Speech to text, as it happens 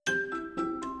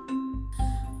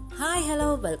Hi,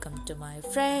 hello, welcome to my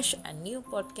fresh and new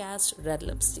podcast, Red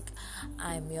Lipstick.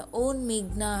 I'm your own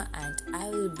Meghna, and I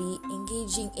will be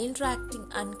engaging, interacting,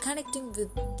 and connecting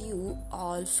with you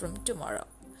all from tomorrow.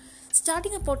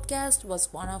 Starting a podcast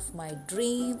was one of my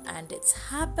dreams, and it's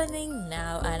happening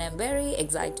now, and I'm very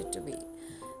excited to be.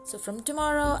 So, from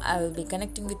tomorrow, I will be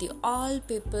connecting with you all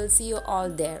people. See you all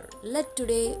there. Let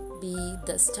today be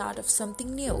the start of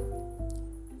something new.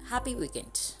 Happy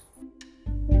weekend.